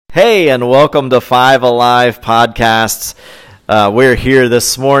Hey, and welcome to Five Alive Podcasts. We're here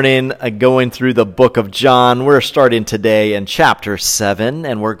this morning going through the book of John. We're starting today in chapter 7,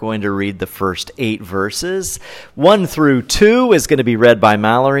 and we're going to read the first 8 verses. 1 through 2 is going to be read by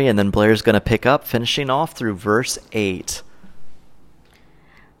Mallory, and then Blair's going to pick up, finishing off through verse 8.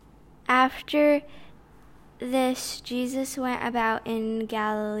 After this, Jesus went about in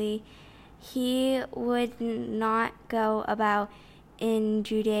Galilee. He would not go about in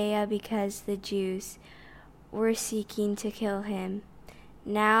Judea because the Jews were seeking to kill him.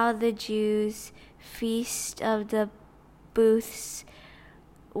 Now the Jews' feast of the booths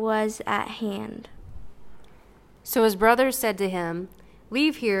was at hand. So his brothers said to him,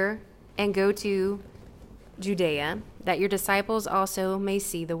 "Leave here and go to Judea, that your disciples also may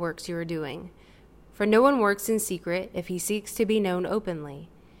see the works you are doing. For no one works in secret if he seeks to be known openly.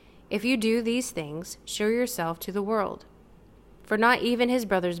 If you do these things, show yourself to the world." For not even his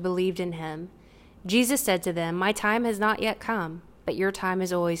brothers believed in him. Jesus said to them, "My time has not yet come, but your time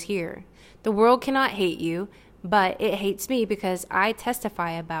is always here. The world cannot hate you, but it hates me because I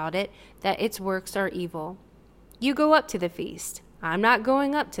testify about it that its works are evil. You go up to the feast. I'm not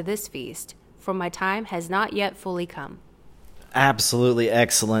going up to this feast, for my time has not yet fully come." Absolutely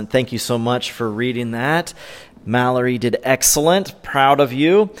excellent. Thank you so much for reading that. Mallory did excellent. Proud of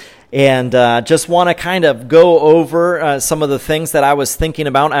you. And just want to kind of go over some of the things that I was thinking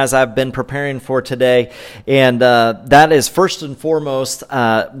about as I've been preparing for today. And that is first and foremost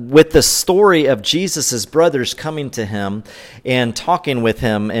with the story of Jesus' brothers coming to him and talking with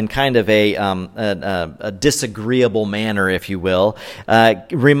him in kind of a disagreeable manner, if you will,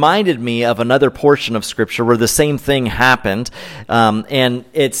 reminded me of another portion of Scripture where the same thing happened. And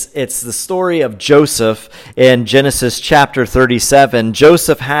it's the story of Joseph in Genesis chapter 37.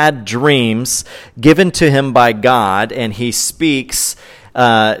 Joseph had dreams given to him by God, and he speaks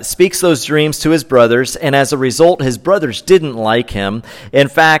those dreams to his brothers, and as a result, his brothers didn't like him. In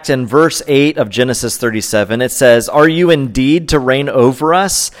fact, in verse 8 of Genesis 37, it says, "Are you indeed to reign over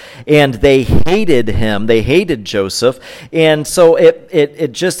us?" And they hated him. They hated Joseph. And so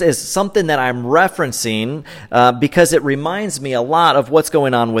it just is something that I'm referencing because it reminds me a lot of what's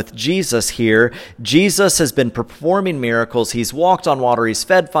going on with Jesus here. Jesus has been performing miracles. He's walked on water. He's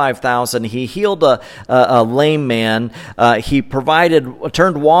fed 5,000. He healed a lame man. He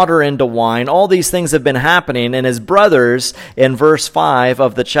turned water into wine. All these things have been happening, and his brothers, in verse 5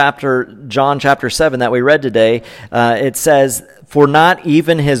 of the John chapter 7 that we read today, it says, "For not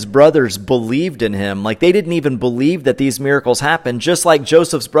even his brothers believed in him." Like, they didn't even believe that these miracles happened. Just like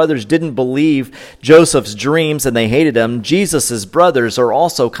Joseph's brothers didn't believe Joseph's dreams and they hated him, Jesus' brothers are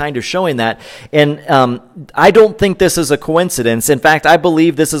also kind of showing that. And I don't think this is a coincidence. In fact, I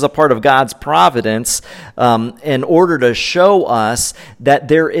believe this is a part of God's providence in order to show us that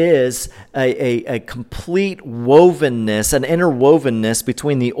there is a complete wovenness, an interwovenness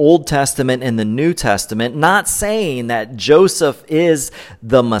between the Old Testament and the New Testament. Not saying that Joseph is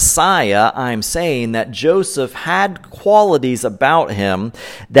the Messiah. I'm saying that Joseph had qualities about him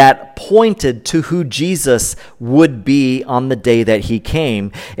that pointed to who Jesus would be on the day that he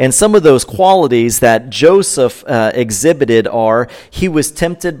came. And some of those qualities that Joseph exhibited are: he was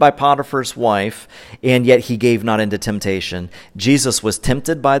tempted by Potiphar's wife, and yet he gave not into temptation. Jesus was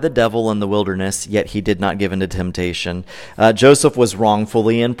tempted by the devil in the wilderness, yet he did not give into temptation. Joseph was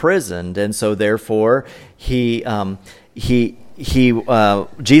wrongfully imprisoned, and so therefore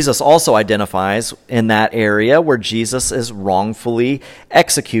Jesus also identifies in that area where Jesus is wrongfully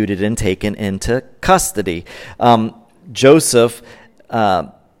executed and taken into custody. Joseph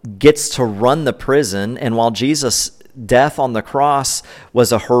gets to run the prison, and while Jesus' death on the cross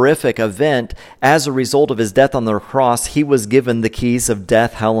was a horrific event, as a result of his death on the cross, he was given the keys of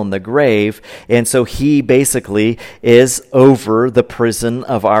death, hell, and the grave, and so he basically is over the prison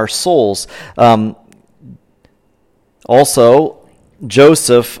of our souls. Also,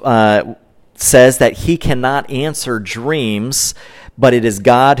 Joseph says that he cannot answer dreams, but it is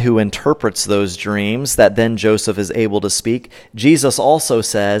God who interprets those dreams that then Joseph is able to speak. Jesus also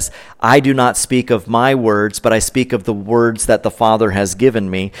says, "I do not speak of my words, but I speak of the words that the Father has given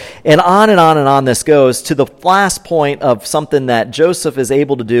me." And on and on and on this goes to the last point of something that Joseph is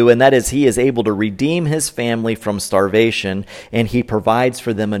able to do, and that is he is able to redeem his family from starvation, and he provides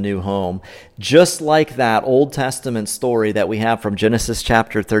for them a new home. Just like that Old Testament story that we have from Genesis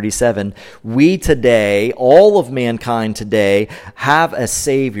chapter 37, we today, all of mankind today, have a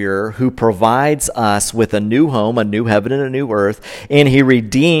Savior who provides us with a new home, a new heaven and a new earth, and he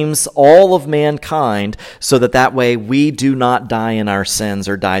redeems all of mankind so that way we do not die in our sins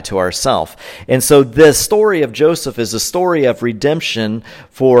or die to ourselves. And so this story of Joseph is a story of redemption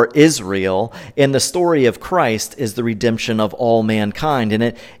for Israel, and the story of Christ is the redemption of all mankind. And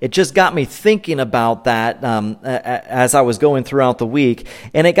it just got me thinking about that as I was going throughout the week,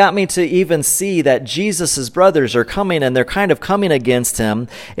 and it got me to even see that Jesus' brothers are coming, and they're kind of coming against him,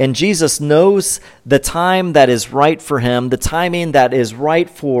 and Jesus knows the time that is right for him, the timing that is right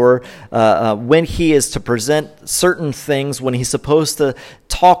for when he is to present certain things, when he's supposed to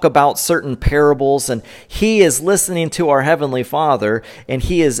talk about certain parables, and he is listening to our Heavenly Father, and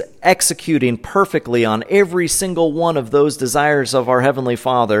he is executing perfectly on every single one of those desires of our Heavenly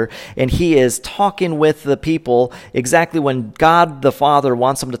Father, and he is talking with the people exactly when God the Father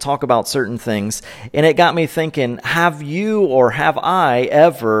wants him to talk about certain things. And it got me thinking, have you or have I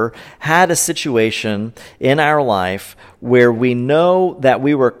ever had a situation in our life where we know that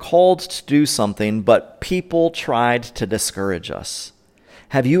we were called to do something, but people tried to discourage us?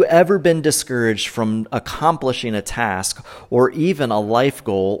 Have you ever been discouraged from accomplishing a task or even a life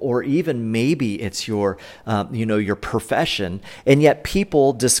goal, or even maybe it's your profession, and yet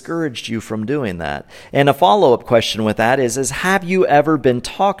people discouraged you from doing that? And a follow-up question with that is have you ever been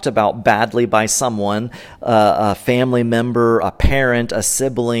talked about badly by someone, a family member, a parent, a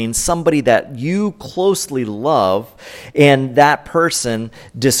sibling, somebody that you closely love, and that person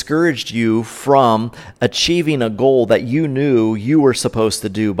discouraged you from achieving a goal that you knew you were supposed to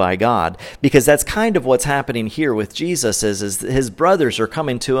do by God? Because that's kind of what's happening here with Jesus is his brothers are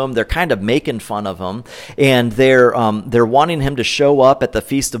coming to him, they're kind of making fun of him, and they're wanting him to show up at the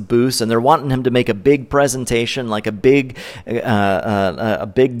Feast of Booths, and they're wanting him to make a big presentation, like a big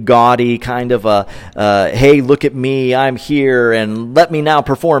gaudy kind of hey, look at me, I'm here, and let me now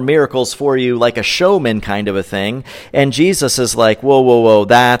perform miracles for you, like a showman kind of a thing. And Jesus is like, whoa,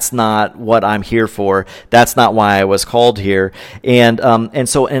 that's not what I'm here for. That's not why I was called here. And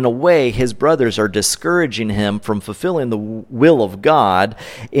so in a way, his brothers are discouraging him from fulfilling the will of God,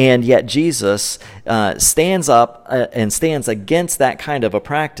 and yet Jesus stands up and stands against that kind of a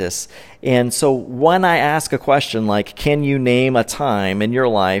practice. And so when I ask a question like, can you name a time in your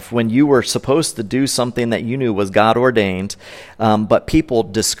life when you were supposed to do something that you knew was God ordained, but people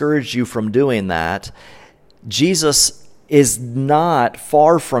discouraged you from doing that? Jesus is not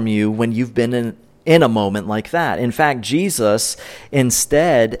far from you when you've been in a moment like that. In fact, Jesus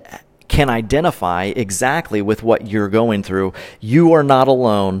instead can identify exactly with what you're going through. You are not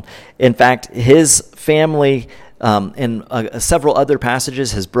alone. In fact, his family, in several other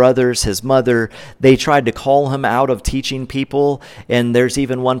passages, his brothers, his mother, they tried to call him out of teaching people. And there's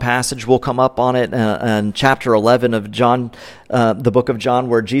even one passage, we'll come up on it in chapter 11 of John, the book of John,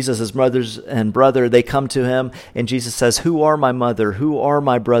 where Jesus' brothers and brother, they come to him, and Jesus says, who are my mother? Who are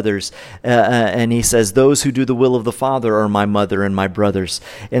my brothers? And he says, those who do the will of the Father are my mother and my brothers.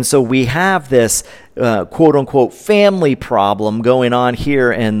 And so we have this quote-unquote family problem going on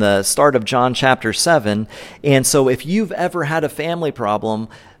here in the start of John chapter 7. And so if you've ever had a family problem,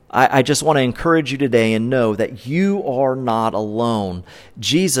 I just want to encourage you today and know that you are not alone.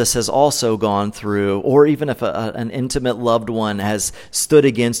 Jesus has also gone through, or even if an intimate loved one has stood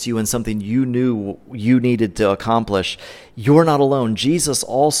against you in something you knew you needed to accomplish, you're not alone. Jesus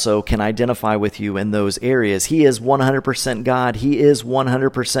also can identify with you in those areas. He is 100% God. He is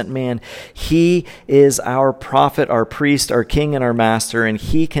 100% man. He is our prophet, our priest, our king, and our master, and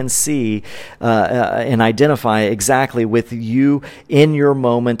he can see and identify exactly with you in your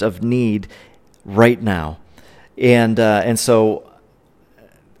moment of need right now. And so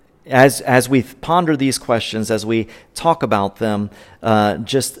as we ponder these questions, as we talk about them,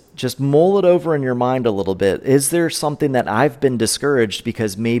 just mull it over in your mind a little bit. Is there something that I've been discouraged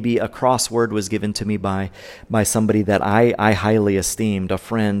because maybe a crossword was given to me by somebody that I highly esteemed, a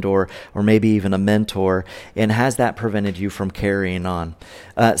friend or maybe even a mentor, and has that prevented you from carrying on?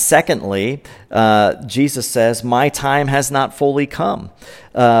 Secondly, Jesus says, my time has not fully come.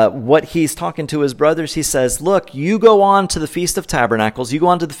 What he's talking to his brothers, he says, look, you go on to the Feast of Tabernacles, you go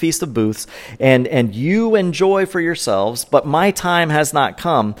on to the Feast of Booths, and you enjoy for yourself yourselves, but my time has not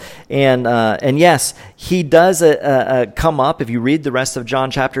come. And yes, he does come up. If you read the rest of John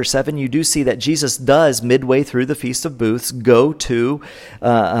chapter 7, you do see that Jesus does, midway through the Feast of Booths, go to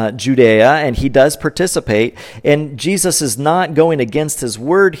Judea, and he does participate. And Jesus is not going against his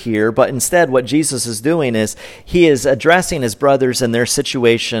word here, but instead what Jesus is doing is he is addressing his brothers and their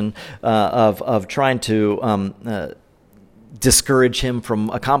situation of trying to discourage him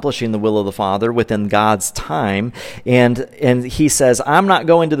from accomplishing the will of the Father within God's time, and he says, "I'm not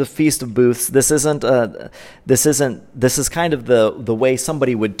going to the Feast of Booths. This is kind of the way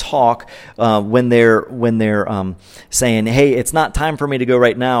somebody would talk when they're saying, hey, it's not time for me to go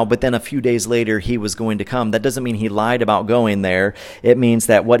right now, but then a few days later he was going to come. That doesn't mean he lied about going there. It means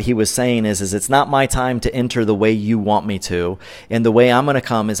that what he was saying is it's not my time to enter the way you want me to, and the way I'm going to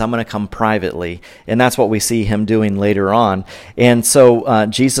come is I'm going to come privately." And that's what we see him doing later on. And so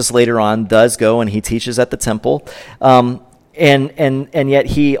Jesus later on does go and he teaches at the temple. And yet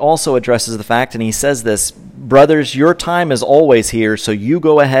he also addresses the fact, and he says this, "Brothers, your time is always here, so you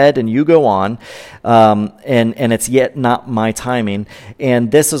go ahead and you go on, and it's yet not my timing."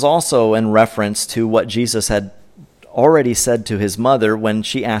 And this is also in reference to what Jesus had already said to his mother when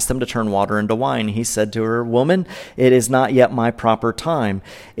she asked him to turn water into wine. He said to her, "Woman, it is not yet my proper time."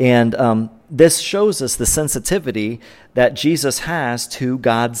 And this shows us the sensitivity that Jesus has to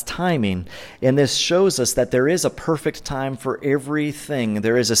God's timing. And this shows us that there is a perfect time for everything.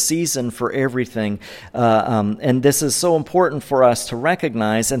 There is a season for everything. And this is so important for us to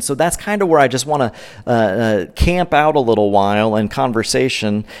recognize. And so that's kind of where I just want to camp out a little while in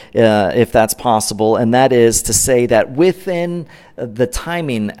conversation, if that's possible. And that is to say that within the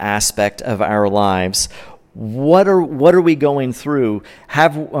timing aspect of our lives, what are we going through?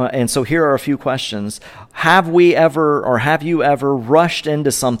 And so here are a few questions. Have we ever, or have you ever rushed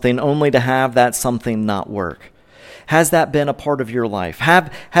into something only to have that something not work? Has that been a part of your life?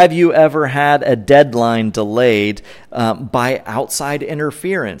 Have you ever had a deadline delayed by outside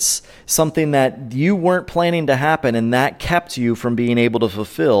interference? Something that you weren't planning to happen, and that kept you from being able to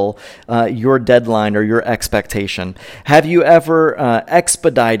fulfill your deadline or your expectation? Have you ever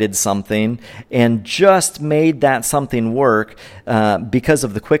expedited something and just made that something work because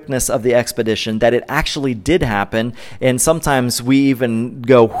of the quickness of the expedition, that it actually did happen? And sometimes we even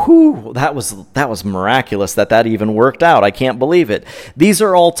go, whew, that was miraculous that even worked out. I can't believe it. These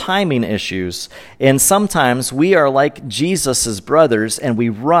are all timing issues. And sometimes we are like Jesus's brothers, and we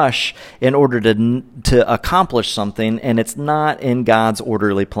rush in order to accomplish something, and it's not in God's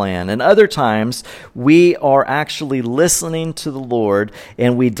orderly plan. And other times we are actually listening to the Lord,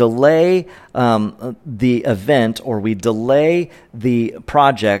 and we delay the event, or we delay the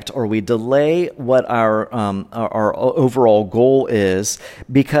project, or we delay what our overall goal is,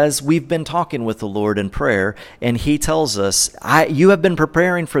 because we've been talking with the Lord in prayer, and He tells us, you have been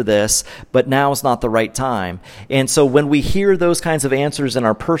preparing for this, but now is not the right time. And so when we hear those kinds of answers in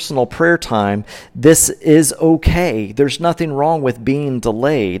our personal prayer time, this is okay. There's nothing wrong with being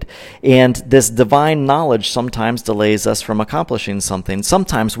delayed. And this divine knowledge sometimes delays us from accomplishing something.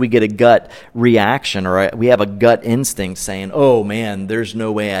 Sometimes we get a gut reaction, or we have a gut instinct saying, oh man, there's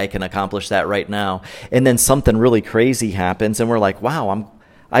no way I can accomplish that right now. And then something really crazy happens, and we're like, wow,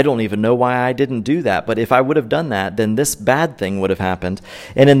 I don't even know why I didn't do that. But if I would have done that, then this bad thing would have happened.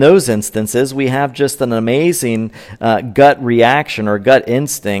 And in those instances, we have just an amazing gut reaction or gut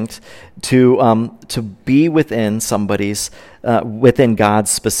instinct to be within within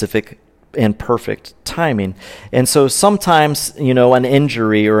God's specific and perfect timing. And so sometimes, an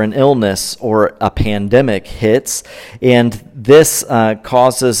injury or an illness or a pandemic hits, and this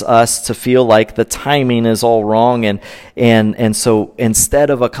causes us to feel like the timing is all wrong, and so instead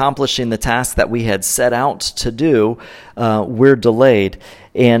of accomplishing the task that we had set out to do, we're delayed.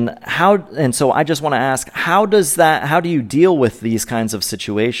 And so I just want to ask, how do you deal with these kinds of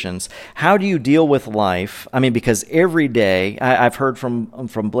situations? How do you deal with life? I mean, because every day, I've heard from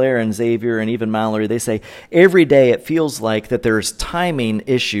Blair and Xavier and even Mallory, they say every day it feels like that there's timing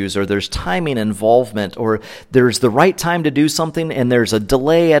issues, or there's timing involvement, or there's the right time to do something and there's a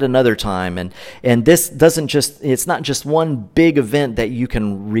delay at another time. And this it's not just one big event that you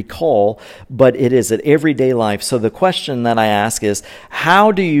can recall, but it is at everyday life. So the question that I ask is,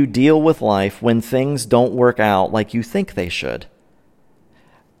 how do you deal with life when things don't work out like you think they should?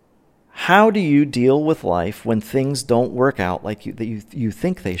 How do you deal with life when things don't work out like you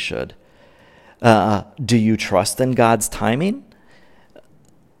think they should? Do you trust in God's timing?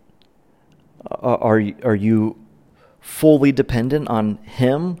 Are you fully dependent on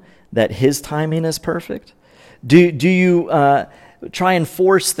Him, that His timing is perfect? Do you try and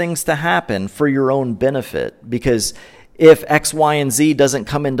force things to happen for your own benefit, because if X, Y, and Z doesn't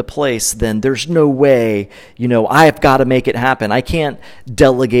come into place, then there's no way, I've got to make it happen. I can't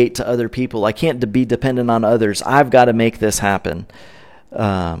delegate to other people. I can't be dependent on others. I've got to make this happen.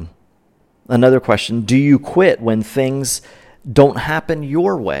 Another question, do you quit when things don't happen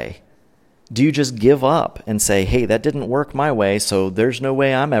your way? Do you just give up and say, hey, that didn't work my way, so there's no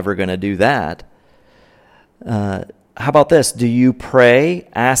way I'm ever going to do that? How about this? Do you pray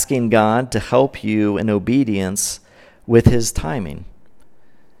asking God to help you in obedience with his timing?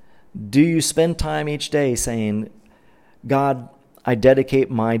 Do you spend time each day saying, God, I dedicate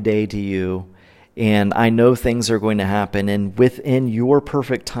my day to you, and I know things are going to happen, and within your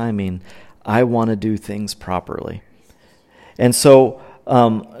perfect timing, I want to do things properly. And so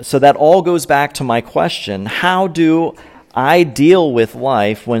that all goes back to my question, how do I deal with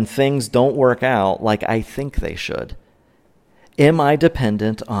life when things don't work out like I think they should? Am I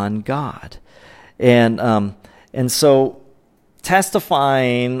dependent on God? And so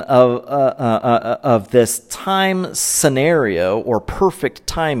testifying of this time scenario or perfect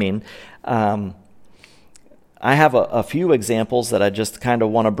timing, I have a few examples that I just kind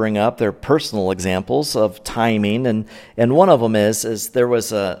of want to bring up. They're personal examples of timing, and one of them is there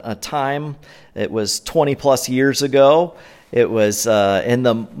was a time, it was 20 plus years ago. It was in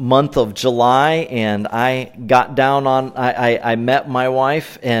the month of July, and I got down on, I met my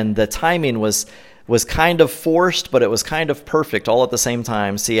wife, and the timing was kind of forced, but it was kind of perfect all at the same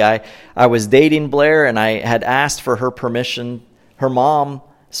time. See, I was dating Blair, and I had asked for her permission, her mom's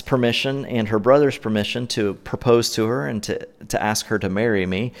permission and her brother's permission to propose to her and to ask her to marry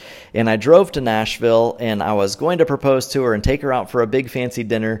me. And I drove to Nashville, and I was going to propose to her and take her out for a big fancy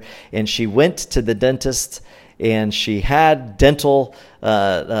dinner, and she went to the dentist, and she had dental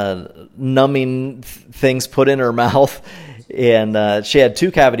numbing things put in her mouth, and she had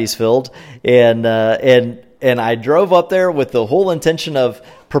 2 cavities filled, and I drove up there with the whole intention of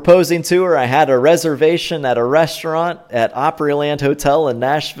proposing to her. I had a reservation at a restaurant at Opryland Hotel in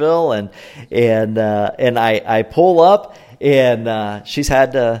Nashville, and I pull up, and she's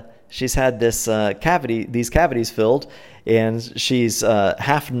had these cavities filled, and she's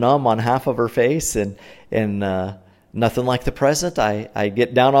half numb on half of her face, and nothing like the present. I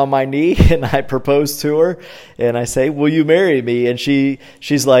get down on my knee and I propose to her, and I say, "Will you marry me?" And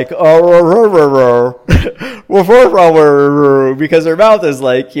she's like, "Oh," because her mouth is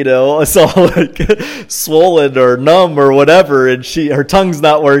like, it's all like swollen or numb or whatever, and her tongue's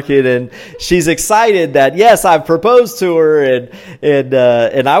not working, and she's excited that yes, I've proposed to her,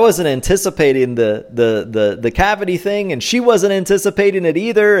 and I wasn't anticipating the cavity thing, and she wasn't anticipating it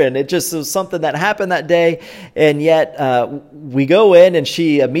either, and it just was something that happened that day, and yet we go in, and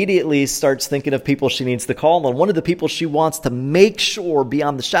she immediately starts thinking of people she needs to call, and one of the people she wants to make sure,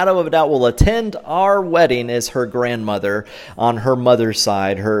 beyond the shadow of a doubt, will attend our wedding is her grandmother on her mother's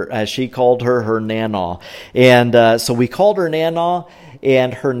side, as she called her Nana. And so we called her Nana,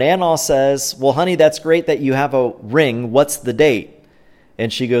 and her Nana says, "Well, honey, that's great that you have a ring. What's the date?"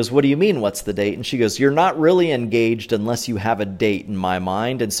 And she goes, "What do you mean, what's the date?" And she goes, "You're not really engaged unless you have a date in my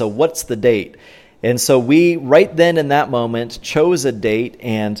mind. And so what's the date?" And so we, right then in that moment, chose a date,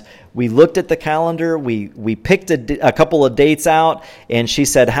 and we looked at the calendar. We picked a couple of dates out, and she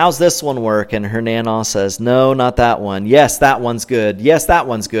said, "How's this one work?" And her Nana says, "No, not that one. Yes, that one's good. Yes, that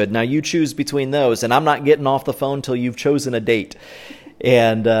one's good. Now you choose between those, and I'm not getting off the phone till you've chosen a date."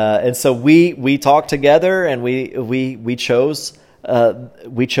 And so we talked together, and we chose a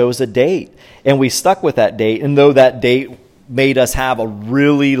date, and we stuck with that date. And though that date made us have a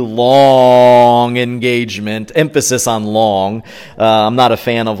really long engagement, emphasis on long. I'm not a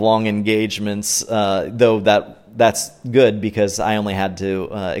fan of long engagements, though that's good because I only had to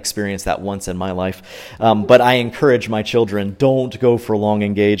experience that once in my life. But I encourage my children, don't go for long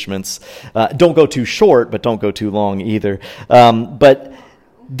engagements. Don't go too short, but don't go too long either. But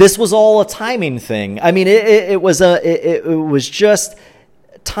this was all a timing thing. I mean, it was just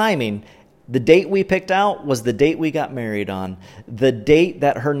timing. The date we picked out was the date we got married on, the date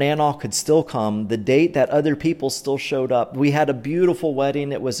that her Nana could still come, the date that other people still showed up. We had a beautiful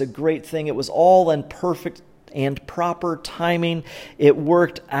wedding. It was a great thing. It was all in perfect and proper timing. It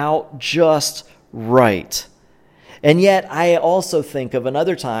worked out just right. And yet I also think of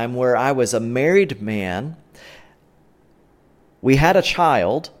another time where I was a married man. We had a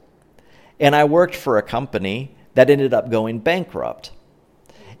child, and I worked for a company that ended up going bankrupt.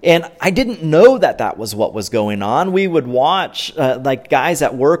 And I didn't know that that was what was going on. We would watch, like guys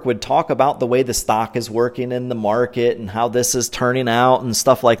at work would talk about the way the stock is working in the market and how this is turning out and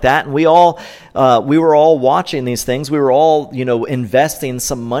stuff like that. And we were all watching these things. We were all, investing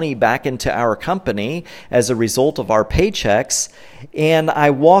some money back into our company as a result of our paychecks. And I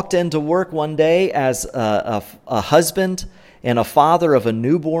walked into work one day as a husband and a father of a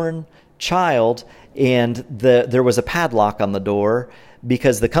newborn child, and there was a padlock on the door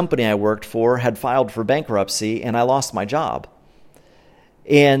because the company I worked for had filed for bankruptcy and I lost my job.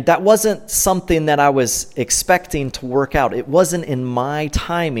 And that wasn't something that I was expecting to work out. It wasn't in my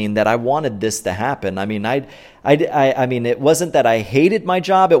timing that I wanted this to happen. I mean, it wasn't that I hated my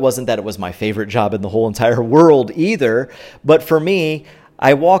job. It wasn't that it was my favorite job in the whole entire world either. But for me,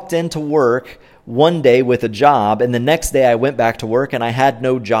 I walked into work one day with a job, and the next day I went back to work and I had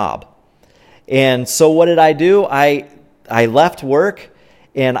no job. And so what did I do? I left work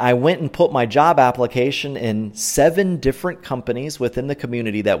and I went and put my job application in 7 different companies within the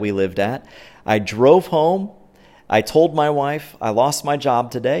community that we lived at. I drove home. I told my wife I lost my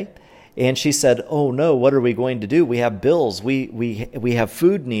job today. And she said, "Oh no, what are we going to do? We have bills. We have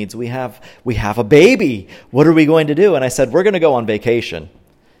food needs. We have a baby. What are we going to do?" And I said, "We're going to go on vacation."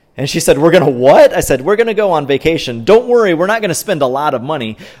 And she said, "We're going to what?" I said, "We're going to go on vacation. Don't worry, we're not going to spend a lot of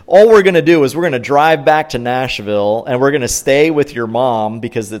money. All we're going to do is we're going to drive back to Nashville and we're going to stay with your mom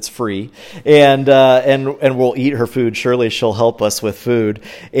because it's free. And we'll eat her food. Surely she'll help us with food.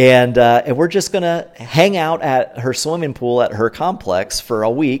 And we're just going to hang out at her swimming pool at her complex for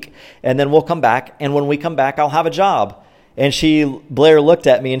a week. And then we'll come back. And when we come back, I'll have a job." And Blair looked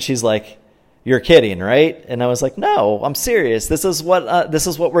at me and she's like, "You're kidding, right?" And I was like, "No, I'm serious. This is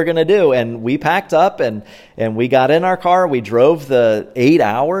what we're going to do." And we packed up and we got in our car. We drove the 8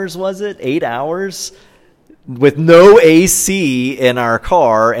 hours, was it? 8 hours with no AC in our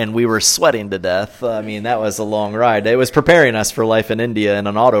car, and we were sweating to death. I mean, that was a long ride. It was preparing us for life in India in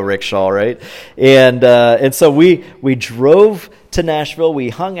an auto rickshaw, right? And so we drove to Nashville. We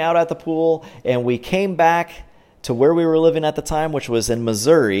hung out at the pool, and we came back to where we were living at the time, which was in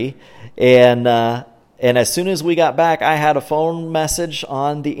Missouri. And as soon as we got back, I had a phone message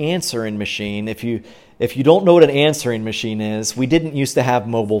on the answering machine. If you don't know what an answering machine is, we didn't used to have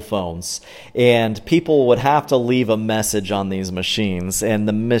mobile phones. And people would have to leave a message on these machines. And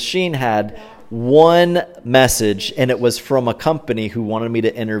the machine had one message, and it was from a company who wanted me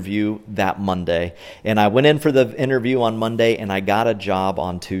to interview that Monday. And I went in for the interview on Monday, and I got a job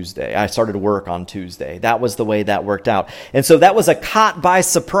on Tuesday. I started work on Tuesday. That was the way that worked out. And so that was a caught by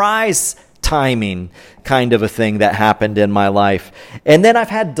surprise timing kind of a thing that happened in my life. And then I've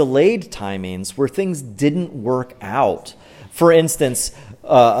had delayed timings where things didn't work out. For instance,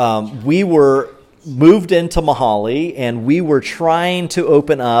 we were moved into Mohali, and we were trying to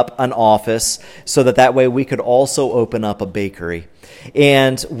open up an office so that way we could also open up a bakery.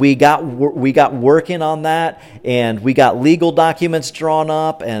 And we got working on that, and we got legal documents drawn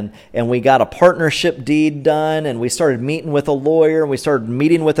up, and we got a partnership deed done, and we started meeting with a lawyer, and we started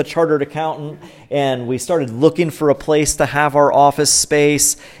meeting with a chartered accountant, and we started looking for a place to have our office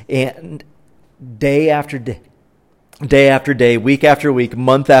space. And day after day, week after week,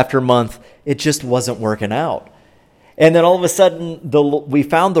 month after month, it just wasn't working out. And then all of a sudden, we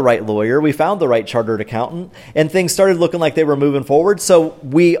found the right lawyer, we found the right chartered accountant, and things started looking like they were moving forward. So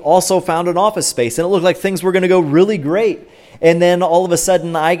we also found an office space, and it looked like things were going to go really great. And then all of a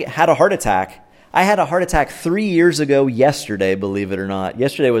sudden, I had a heart attack. I had a heart attack 3 years ago yesterday, believe it or not.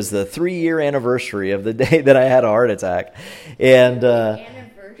 Yesterday was the 3-year anniversary of the day that I had a heart attack. And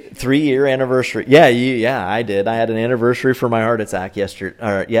 3-year anniversary. Yeah, I did. I had an anniversary for my heart attack yesterday.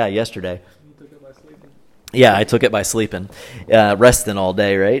 You took it by sleeping. Yeah, I took it by sleeping, resting all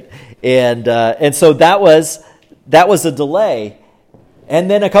day, right? And so that was a delay. And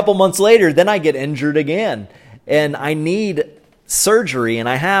then a couple months later, then I get injured again, and I need surgery, and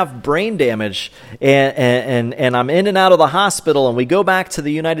I have brain damage, and I'm in and out of the hospital, and we go back to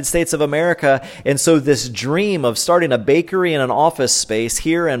the United States of America. And so this dream of starting a bakery and an office space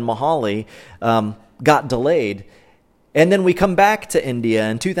here in Mohali got delayed. And then we come back to India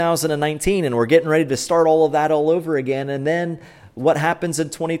in 2019, and we're getting ready to start all of that all over again. And then what happens in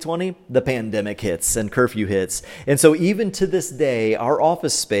 2020? The pandemic hits and curfew hits. And so even to this day, our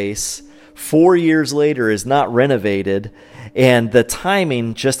office space 4 years later is not renovated, and the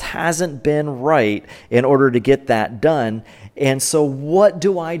timing just hasn't been right in order to get that done. And so what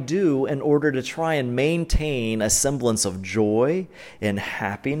do I do in order to try and maintain a semblance of joy and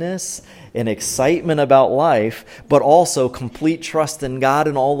happiness and excitement about life, but also complete trust in God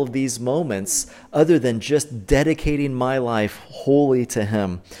in all of these moments, other than just dedicating my life wholly to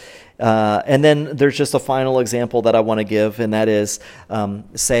Him? And then there's just a final example that I want to give, and that is,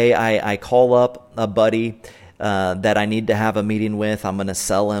 say I call up a buddy that I need to have a meeting with. I'm going to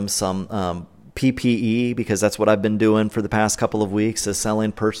sell him some PPE, because that's what I've been doing for the past couple of weeks, is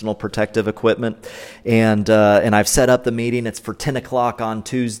selling personal protective equipment. And I've set up the meeting. It's for 10 o'clock on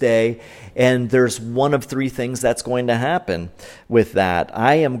Tuesday. And there's one of three things that's going to happen with that.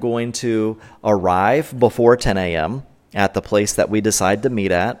 I am going to arrive before 10 a.m. at the place that we decide to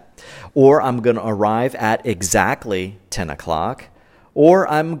meet at, or I'm going to arrive at exactly 10 o'clock, or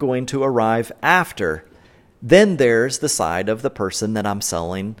I'm going to arrive after. Then there's the side of the person that I'm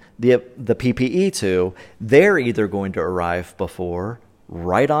selling the PPE to. They're either going to arrive before,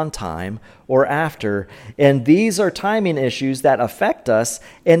 right on time, or after. And these are timing issues that affect us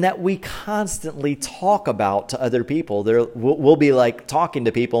and that we constantly talk about to other people. We'll be like talking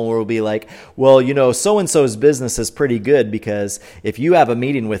to people and we'll be like, well, you know, so-and-so's business is pretty good because if you have a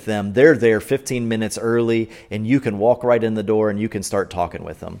meeting with them, they're there 15 minutes early and you can walk right in the door and you can start talking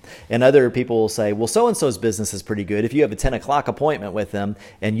with them. And other people will say, well, so-and-so's business is pretty good. If you have a 10 o'clock appointment with them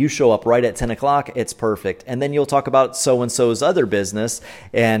and you show up right at 10 o'clock, it's perfect. And then you'll talk about so-and-so's other business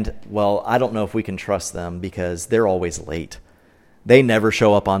and, well, I don't know if we can trust them because they're always late. They never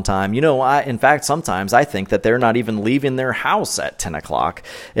show up on time. You know, in fact, sometimes I think that they're not even leaving their house at 10 o'clock.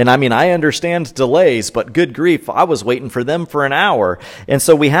 And I mean, I understand delays, but good grief, I was waiting for them for an hour. And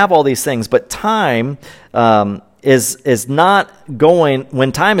so we have all these things, but time is not going,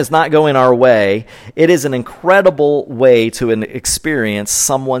 when time is not going our way, it is an incredible way to experience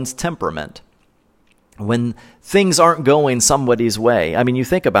someone's temperament. When things aren't going somebody's way. I mean, you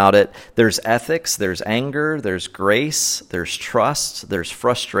think about it, there's ethics, there's anger, there's grace, there's trust, there's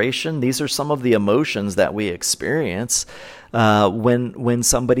frustration. These are some of the emotions that we experience when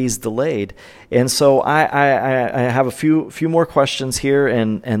somebody's delayed. And so I have a few more questions here,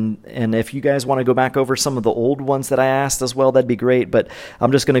 and if you guys want to go back over some of the old ones that I asked as well, that'd be great, but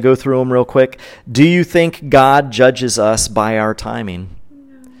I'm just going to go through them real quick. Do you think God judges us by our timing?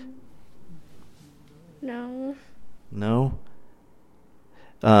 No?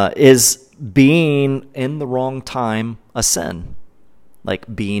 Is being in the wrong time a sin?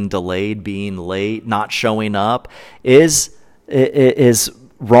 Like being delayed, being late, not showing up? Is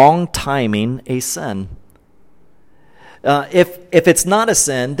wrong timing a sin? If it's not a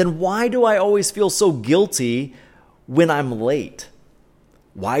sin, then why do I always feel so guilty when I'm late?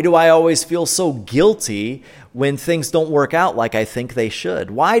 Why do I always feel so guilty when things don't work out like I think they should?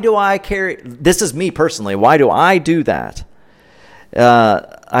 Why do I this is me personally, why do I do that?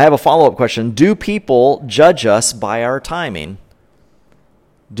 I have a follow-up question. Do people judge us by our timing?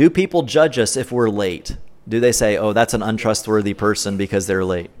 Do people judge us if we're late? Do they say, oh, that's an untrustworthy person because they're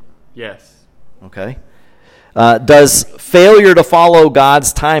late? Yes. Okay. Does failure to follow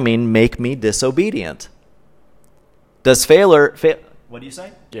God's timing make me disobedient? Does what do you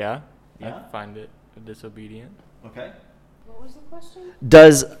say? Yeah. Yeah? I find it disobedient. Okay. What was the question?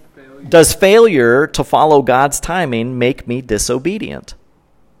 Does failure to follow God's timing make me disobedient?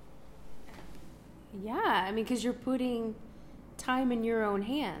 Yeah, I mean, because you're putting time in your own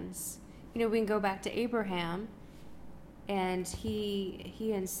hands. You know, we can go back to Abraham, and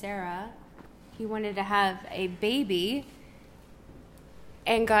he and Sarah, he wanted to have a baby,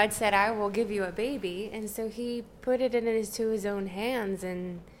 and God said, I will give you a baby. And so he put it into his own hands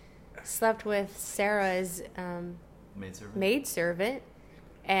and slept with Sarah's maidservant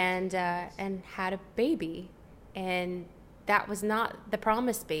and had a baby. And that was not the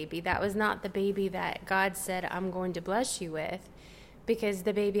promised baby. That was not the baby that God said, I'm going to bless you with, because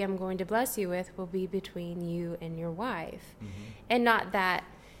the baby I'm going to bless you with will be between you and your wife. Mm-hmm. And not that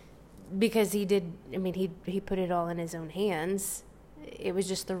because he put it all in his own hands. It was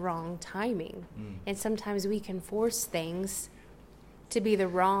just the wrong timing. And sometimes we can force things to be the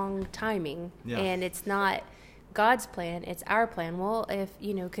wrong timing. Yeah. And it's not God's plan, it's our plan. Well,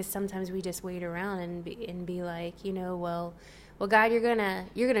 because sometimes we just wait around and be like, well, God, you're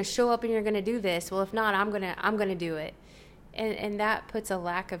gonna show up and you're gonna do this. Well, if not, I'm gonna do it. And that puts a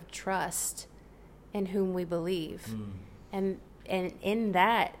lack of trust in whom we believe. And in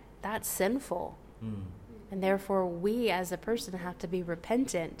that's sinful. And therefore, we as a person have to be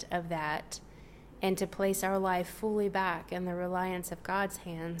repentant of that and to place our life fully back in the reliance of God's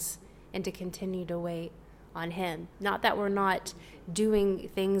hands and to continue to wait on him. Not that we're not doing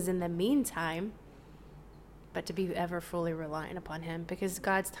things in the meantime, but to be ever fully reliant upon him, because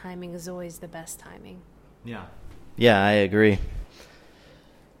God's timing is always the best timing. Yeah. Yeah, I agree.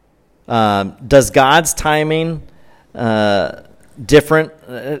 Does God's timing different?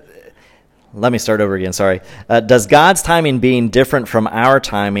 Let me start over again. Sorry. Does God's timing being different from our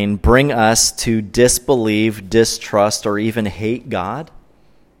timing bring us to disbelieve, distrust, or even hate God?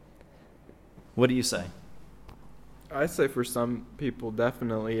 What do you say? I say for some people,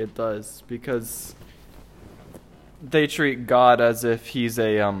 definitely it does, because they treat God as if he's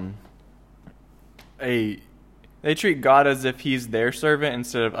they treat God as if he's their servant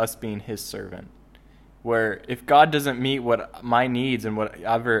instead of us being his servant. Where if God doesn't meet what my needs and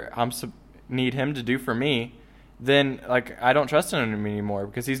whatever need him to do for me, then I don't trust in him anymore,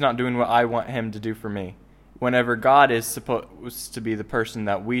 because he's not doing what I want him to do for me. Whenever God is supposed to be the person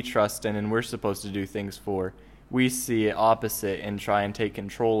that we trust in and we're supposed to do things for, we see it opposite and try and take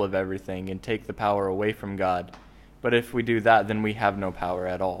control of everything and take the power away from God. But if we do that, then we have no power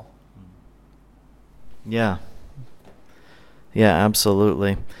at all. Yeah. Yeah,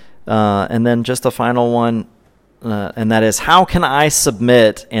 absolutely. And then just a final one, and that is, how can I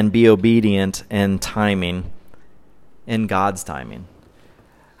submit and be obedient in timing, in God's timing?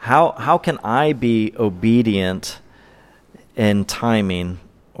 How can I be obedient in timing,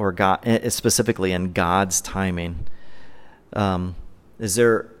 or God, specifically in God's timing? Is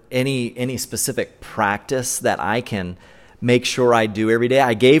there any specific practice that I can make sure I do every day?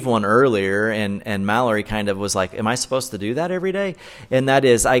 I gave one earlier, and Mallory kind of was like, am I supposed to do that every day? And that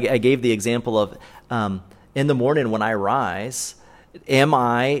is, I gave the example of in the morning when I rise, am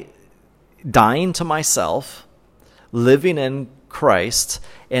I dying to myself, living in Christ,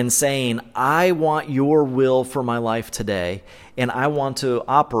 and saying, I want your will for my life today, and I want to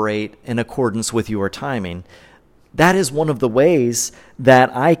operate in accordance with your timing? That is one of the ways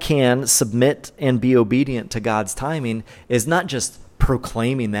that I can submit and be obedient to God's timing, is not just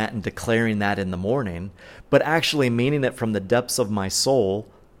proclaiming that and declaring that in the morning, but actually meaning it from the depths of my soul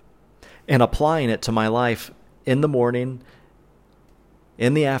and applying it to my life in the morning,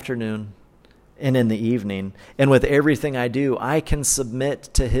 in the afternoon, and in the evening. And with everything I do, I can submit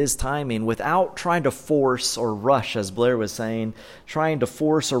to his timing without trying to force or rush, as Blair was saying, trying to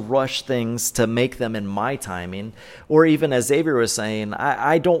force or rush things to make them in my timing. Or even as Xavier was saying,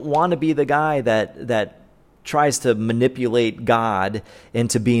 I don't want to be the guy that tries to manipulate God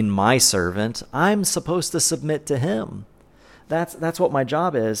into being my servant. I'm supposed to submit to him. That's what my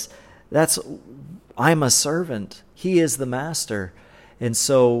job is. I'm a servant. He is the master. And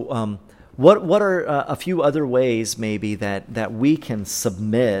so what are a few other ways maybe that we can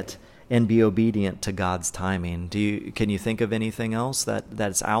submit and be obedient to God's timing? Can you think of anything else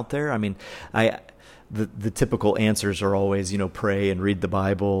that's out there? I mean, the typical answers are always, pray and read the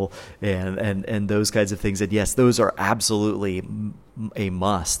Bible and those kinds of things. And yes, those are absolutely a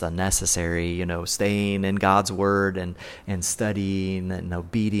must, a necessary, staying in God's word and studying and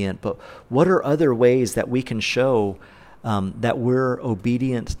obedient. But what are other ways that we can show that we're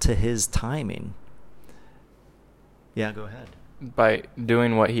obedient to his timing? Yeah, go ahead. By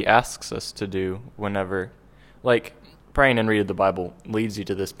doing what he asks us to do whenever, praying and reading the Bible leads you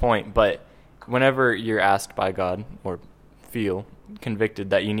to this point, but whenever you're asked by God or feel convicted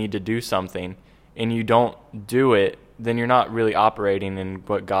that you need to do something and you don't do it, then you're not really operating in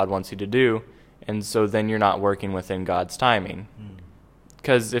what God wants you to do, and so then you're not working within God's timing.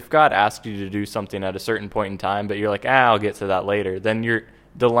 Because if God asked you to do something at a certain point in time, but you're like, I'll get to that later, then you're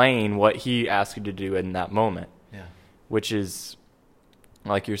delaying what he asked you to do in that moment. Yeah. Which is,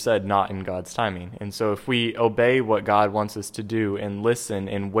 like you said, not in God's timing. And so if we obey what God wants us to do and listen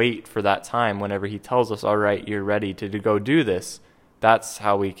and wait for that time whenever he tells us, all right, you're ready to go do this, that's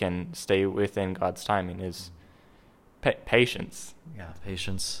how we can stay within God's timing, is patience. Yeah,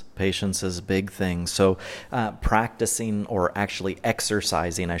 patience is a big thing. So practicing, or actually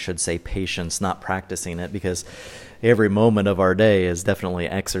exercising, I should say, patience, not practicing it, because every moment of our day is definitely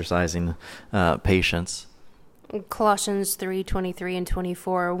exercising patience. Colossians 3:23 and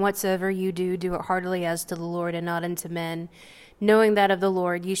 24, whatsoever you do, do it heartily as to the Lord and not unto men, knowing that of the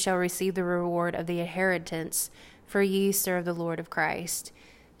Lord ye shall receive the reward of the inheritance, for ye serve the Lord of Christ.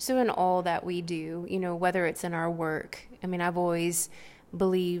 So in all that we do, whether it's in our work, I've always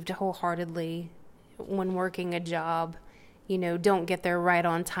believed wholeheartedly when working a job, don't get there right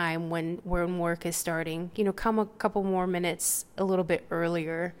on time when work is starting. Come a couple more minutes a little bit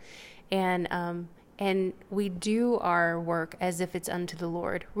earlier, and And we do our work as if it's unto the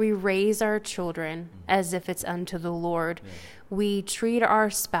Lord. We raise our children as if it's unto the Lord. Yeah. We treat our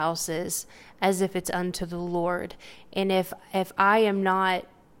spouses as if it's unto the Lord. And if I am not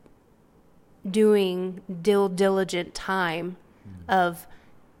doing diligent time of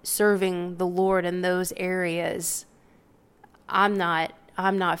serving the Lord in those areas, I'm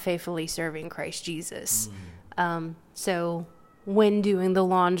not faithfully serving Christ Jesus. So when doing the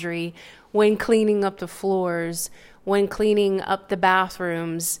laundry, when cleaning up the floors, when cleaning up the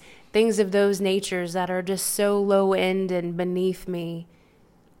bathrooms, things of those natures that are just so low end and beneath me,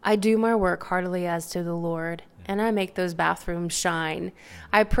 I do my work heartily as to the Lord, and I make those bathrooms shine.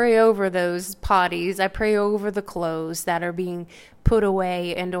 I pray over those potties. I pray over the clothes that are being put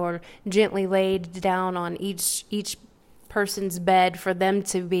away and or gently laid down on each person's bed for them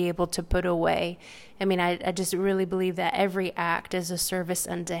to be able to put away. I mean, I just really believe that every act is a service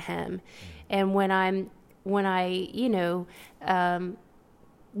unto Him. And when I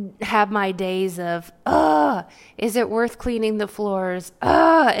have my days of, is it worth cleaning the floors?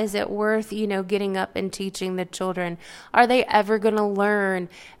 Is it worth, getting up and teaching the children? Are they ever going to learn?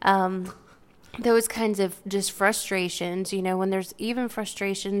 Those kinds of just frustrations, when there's even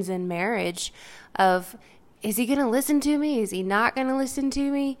frustrations in marriage of, is he going to listen to me? Is he not going to listen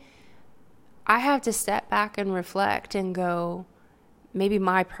to me? I have to step back and reflect and go, maybe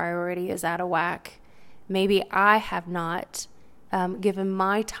my priority is out of whack. Maybe I have not given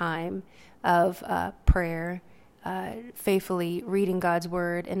my time of prayer, faithfully reading God's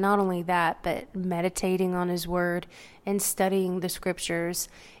word. And not only that, but meditating on His word and studying the scriptures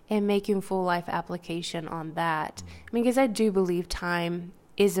and making full life application on that. Because I do believe time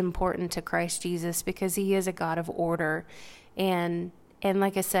is important to Christ Jesus, because He is a God of order. And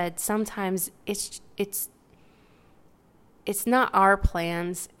like I said, sometimes it's not our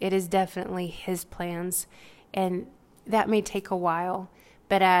plans. It is definitely His plans. And that may take a while.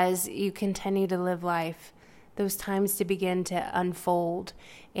 But as you continue to live life, those times to begin to unfold.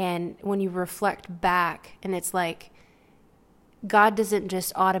 And when you reflect back, and it's like, God doesn't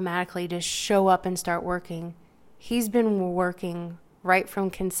just automatically just show up and start working. He's been working right from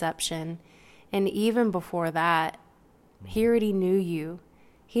conception. And even before that, He already knew you.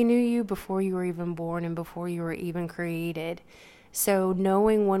 He knew you before you were even born and before you were even created. So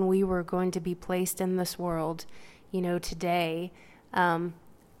knowing when we were going to be placed in this world, today,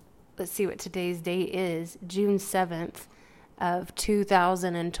 let's see what today's date is, June 7th of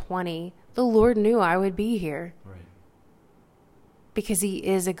 2020, the Lord knew I would be here. Right. Because He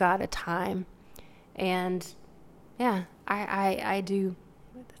is a God of time. And yeah, I do.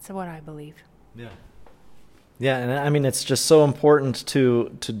 That's what I believe. Yeah. Yeah, and I mean, it's just so important to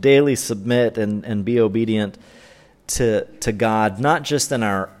daily submit and be obedient to God, not just in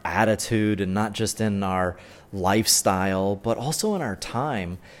our attitude and not just in our lifestyle, but also in our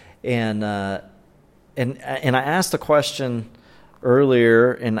time. And I asked a question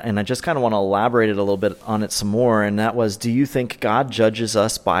earlier, and I just kind of want to elaborate it a little bit on it some more, and that was, do you think God judges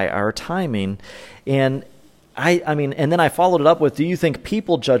us by our timing? And I mean, and then I followed it up with, do you think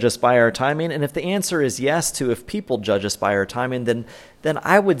people judge us by our timing? And if the answer is yes to if people judge us by our timing, then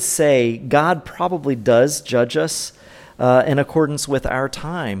I would say God probably does judge us in accordance with our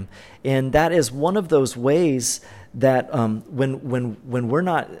time. And that is one of those ways that when we're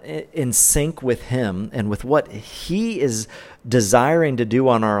not in sync with Him and with what He is desiring to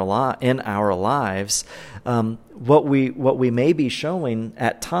do in our lives, what we may be showing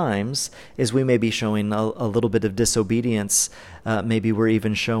at times is we may be showing a little bit of disobedience. Maybe we're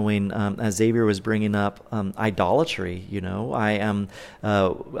even showing, as Xavier was bringing up, idolatry.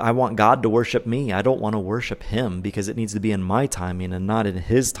 I want God to worship me. I don't want to worship Him because it needs to be in my timing and not in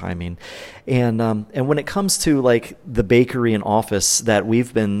His timing. And when it comes to like the bakery and office that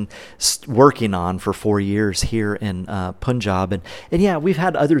we've been working on for 4 years here in Punjab, and yeah, we've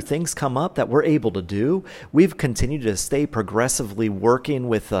had other things come up that we're able to do. We've continued to stay progressively working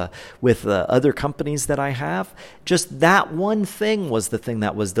with other companies that I have. Just that one thing was the thing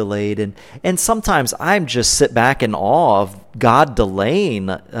that was delayed, and sometimes I'm just sit back in awe of God delaying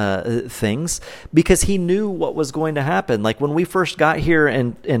things because He knew what was going to happen. Like when we first got here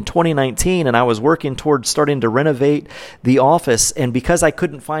in 2019, and I was working towards starting to renovate the office, and because I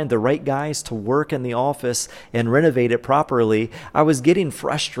couldn't find the right guys to work in the office and renovate it properly, I was getting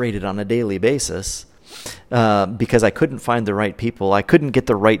frustrated on a daily basis. Because I couldn't find the right people, I couldn't get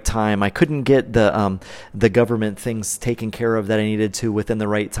the right time, I couldn't get the government things taken care of that I needed to within the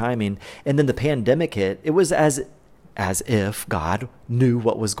right timing. And then the pandemic hit. It was as if God knew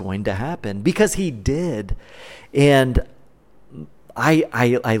what was going to happen, because He did. And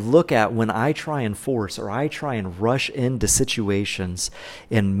I look at when I try and force or I try and rush into situations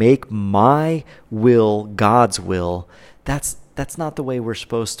and make my will God's will, that's not the way we're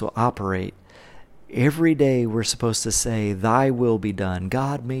supposed to operate. Every day we're supposed to say, thy will be done.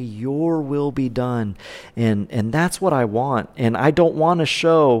 God, may your will be done. And that's what I want. And I don't want to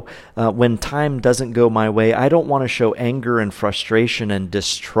show, when time doesn't go my way, I don't want to show anger and frustration and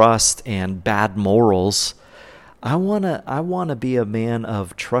distrust and bad morals. I want to be a man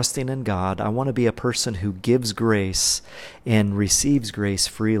of trusting in God. I want to be a person who gives grace and receives grace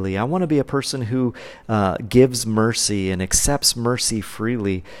freely. I want to be a person who gives mercy and accepts mercy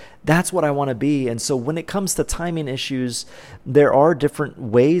freely. That's what I want to be. And so when it comes to timing issues, there are different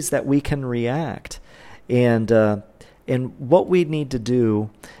ways that we can react. And what we need to do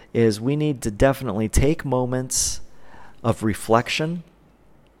is we need to definitely take moments of reflection,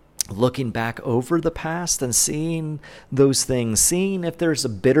 looking back over the past and seeing those things, seeing if there's a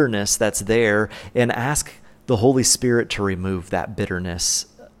bitterness that's there, and ask the Holy Spirit to remove that bitterness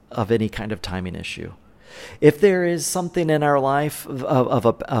of any kind of timing issue. If there is something in our life of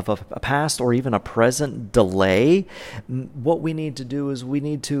a past or even a present delay, what we need to do is we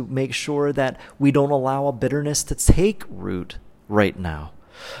need to make sure that we don't allow a bitterness to take root right now.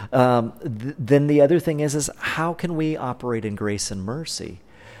 Then the other thing is how can we operate in grace and mercy?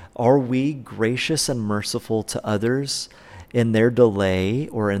 Are we gracious and merciful to others in their delay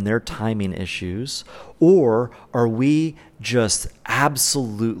or in their timing issues? Or are we just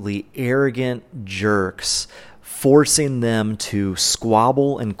absolutely arrogant jerks, forcing them to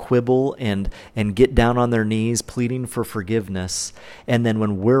squabble and quibble and get down on their knees, pleading for forgiveness? And then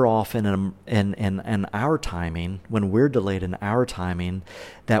when we're off in our timing, when we're delayed in our timing,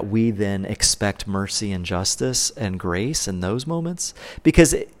 that we then expect mercy and justice and grace in those moments?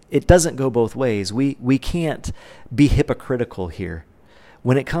 Because it doesn't go both ways. We can't be hypocritical here.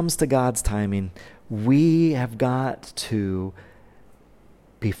 When it comes to God's timing, we have got to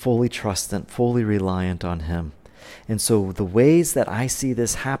be fully trustant, fully reliant on Him. And so the ways that I see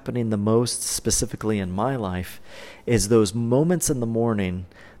this happening the most specifically in my life is those moments in the morning,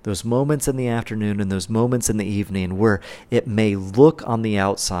 those moments in the afternoon, and those moments in the evening where it may look on the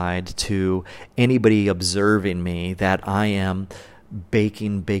outside to anybody observing me that I am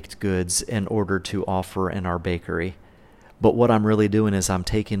baking baked goods in order to offer in our bakery. But what I'm really doing is I'm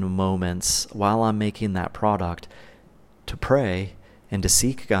taking moments while I'm making that product to pray and to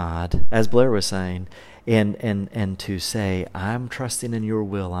seek God, as Blair was saying, and to say, I'm trusting in your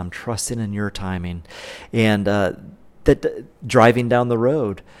will, I'm trusting in your timing. And that driving down the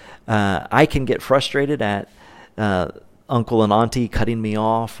road, I can get frustrated at uncle and auntie cutting me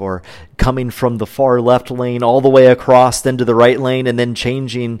off, or coming from the far left lane all the way across into the right lane and then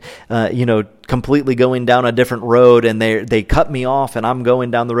changing, completely going down a different road, and they cut me off and I'm going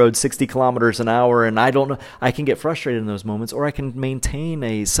down the road 60 kilometers an hour, and I don't know. I can get frustrated in those moments, or I can maintain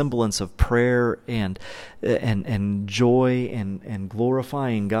a semblance of prayer and joy and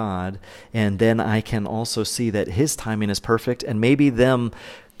glorifying God, and then I can also see that His timing is perfect, and maybe them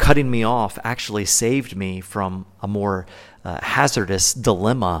cutting me off actually saved me from a more hazardous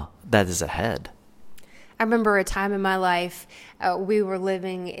dilemma that is ahead. I remember a time in my life, we were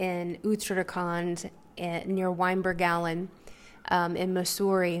living in Uttarakhand near Weinberg-Allen in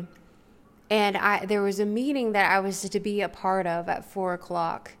Missouri. And there was a meeting that I was to be a part of at 4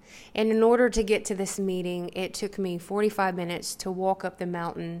 o'clock. And in order to get to this meeting, it took me 45 minutes to walk up the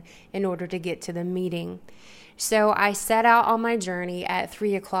mountain in order to get to the meeting. So I set out on my journey at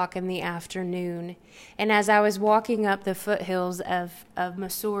 3 o'clock in the afternoon. And as I was walking up the foothills of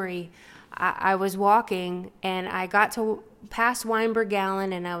Missouri, I was walking and I got to past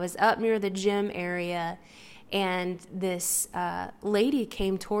Weinberg-Allen, and I was up near the gym area. And this lady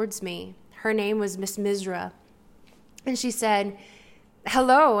came towards me. Her name was Miss Misra. And she said,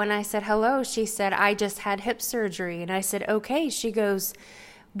 hello. And I said, hello. She said, I just had hip surgery. And I said, okay. She goes,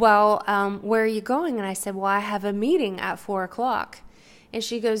 well, where are you going? And I said, well, I have a meeting at 4 o'clock. And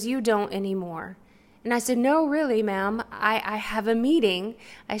she goes, you don't anymore. And I said, no, really, ma'am, I have a meeting.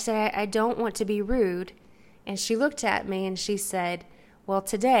 I said, I don't want to be rude. And she looked at me and she said, well,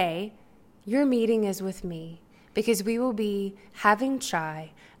 today your meeting is with me, because we will be having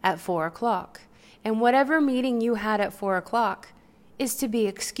chai at 4 o'clock. And whatever meeting you had at 4 o'clock is to be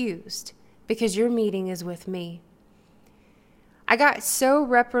excused, because your meeting is with me. I got so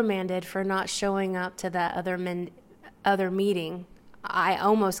reprimanded for not showing up to that other meeting. I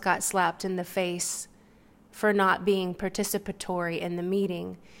almost got slapped in the face for not being participatory in the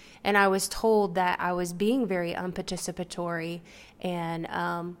meeting. And I was told that I was being very unparticipatory and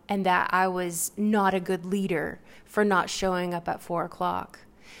that I was not a good leader for not showing up at 4 o'clock.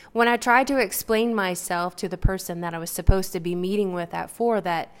 When I tried to explain myself to the person that I was supposed to be meeting with at 4,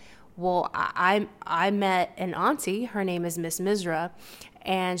 that, well, I met an auntie, her name is Miss Mizra,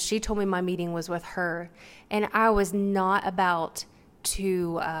 and she told me my meeting was with her. And I was not about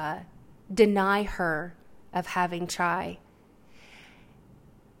to deny her of having chai.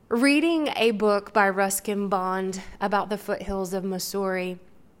 Reading a book by Ruskin Bond about the foothills of Missouri,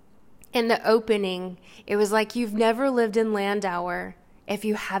 in the opening, it was like you've never lived in Landauer if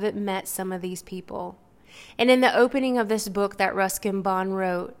you haven't met some of these people. And in the opening of this book that Ruskin Bond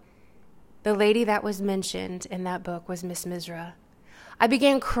wrote, the lady that was mentioned in that book was Miss Mizra. I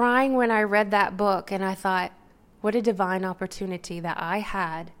began crying when I read that book, and I thought, what a divine opportunity that I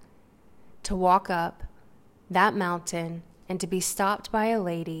had to walk up that mountain and to be stopped by a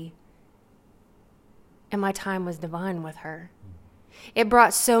lady, and my time was divine with her. It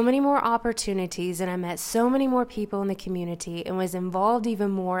brought so many more opportunities, and I met so many more people in the community and was involved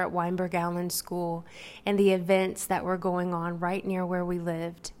even more at Weinberg Allen School and the events that were going on right near where we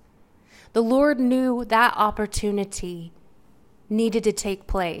lived. The Lord knew that opportunity needed to take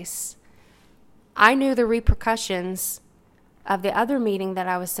place. I knew the repercussions of the other meeting that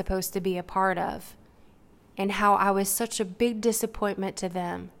I was supposed to be a part of and how I was such a big disappointment to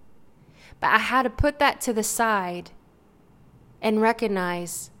them. But I had to put that to the side and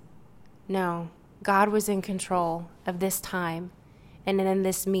recognize, no, God was in control of this time and in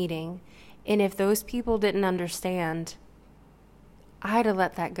this meeting. And if those people didn't understand, I had to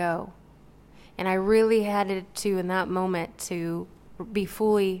let that go. And I really had to, in that moment, to be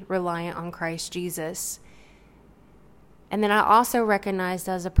fully reliant on Christ Jesus. And then I also recognized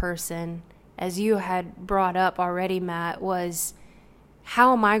as a person, as you had brought up already, Matt, was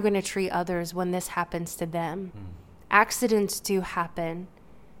how am I going to treat others when this happens to them? Accidents do happen.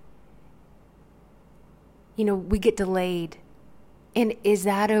 You know, we get delayed. And is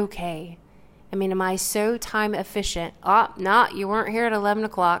that okay? I mean, am I so time efficient? Oh, no, you weren't here at 11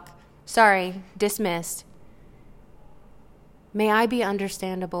 o'clock. Sorry, dismissed. May I be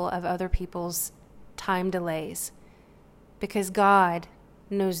understandable of other people's time delays, because God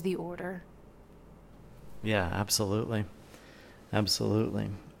knows the order. Yeah, absolutely. Absolutely.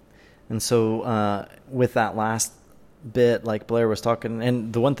 And so with that last bit, like Blair was talking,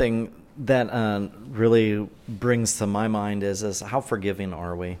 and the one thing that really brings to my mind is how forgiving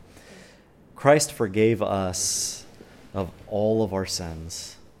are we? Christ forgave us of all of our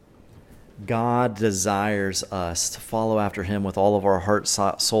sins. God desires us to follow after him with all of our heart,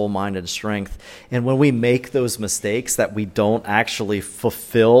 soul, mind, and strength. And when we make those mistakes that we don't actually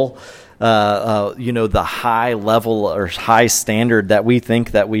fulfill, the high level or high standard that we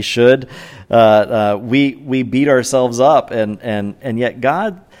think that we should, we beat ourselves up. And yet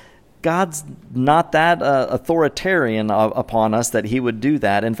God's not that authoritarian upon us that he would do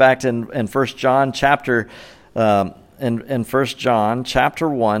that. In fact, in 1 John chapter in 1 John chapter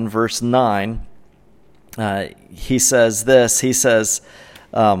 1, verse 9, he says this. He says,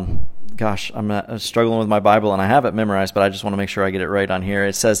 I'm struggling with my Bible, and I have it memorized, but I just want to make sure I get it right on here.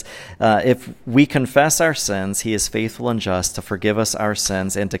 It says, if we confess our sins, he is faithful and just to forgive us our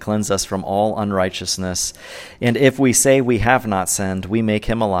sins and to cleanse us from all unrighteousness. And if we say we have not sinned, we make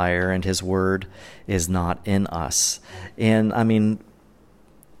him a liar, and his word is not in us. And I mean,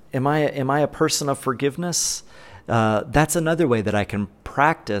 am I a person of forgiveness? That's another way that I can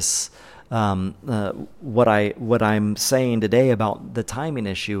practice what I'm saying today about the timing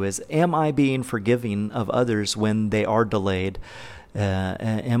issue is, am I being forgiving of others when they are delayed?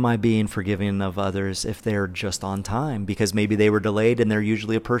 Am I being forgiving of others if they're just on time? Because maybe they were delayed and they're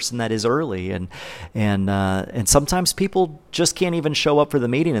usually a person that is early. And sometimes people just can't even show up for the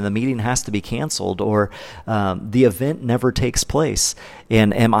meeting, and the meeting has to be canceled, or the event never takes place.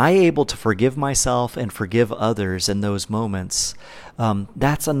 And am I able to forgive myself and forgive others in those moments?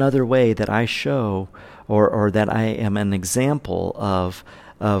 That's another way that I show, or that I am an example of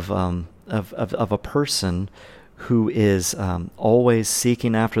a person who is always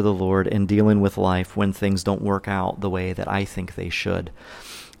seeking after the Lord and dealing with life when things don't work out the way that I think they should.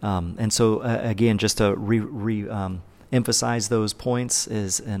 And so, again, just to emphasize those points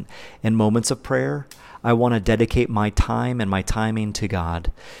is in moments of prayer, I want to dedicate my time and my timing to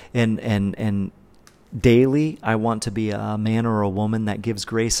God. And daily, I want to be a man or a woman that gives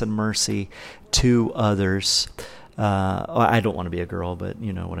grace and mercy to others. I don't want to be a girl, but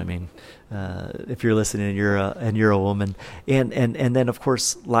you know what I mean. If you're listening and you're a woman, and then of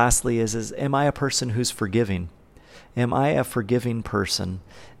course, lastly is am I a person who's forgiving? Am I a forgiving person?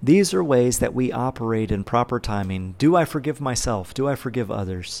 These are ways that we operate in proper timing. Do I forgive myself? Do I forgive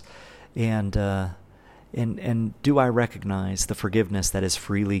others? And do I recognize the forgiveness that is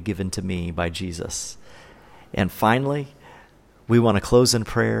freely given to me by Jesus? And finally, we want to close in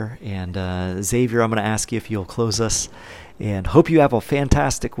prayer. And Xavier, I'm going to ask you if you'll close us. And hope you have a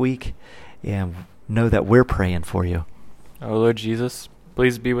fantastic week. And know that we're praying for you. Oh, Lord Jesus,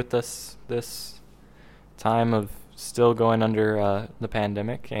 please be with us this time of still going under the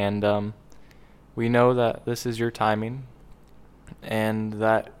pandemic. And we know that this is your timing and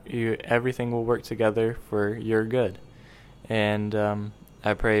that everything will work together for your good. And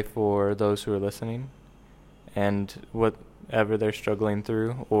I pray for those who are listening and whatever they're struggling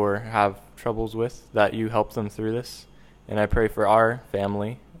through or have troubles with, that you help them through this. And I pray for our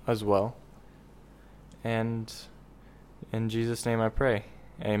family as well. And in Jesus' name I pray.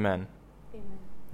 Amen.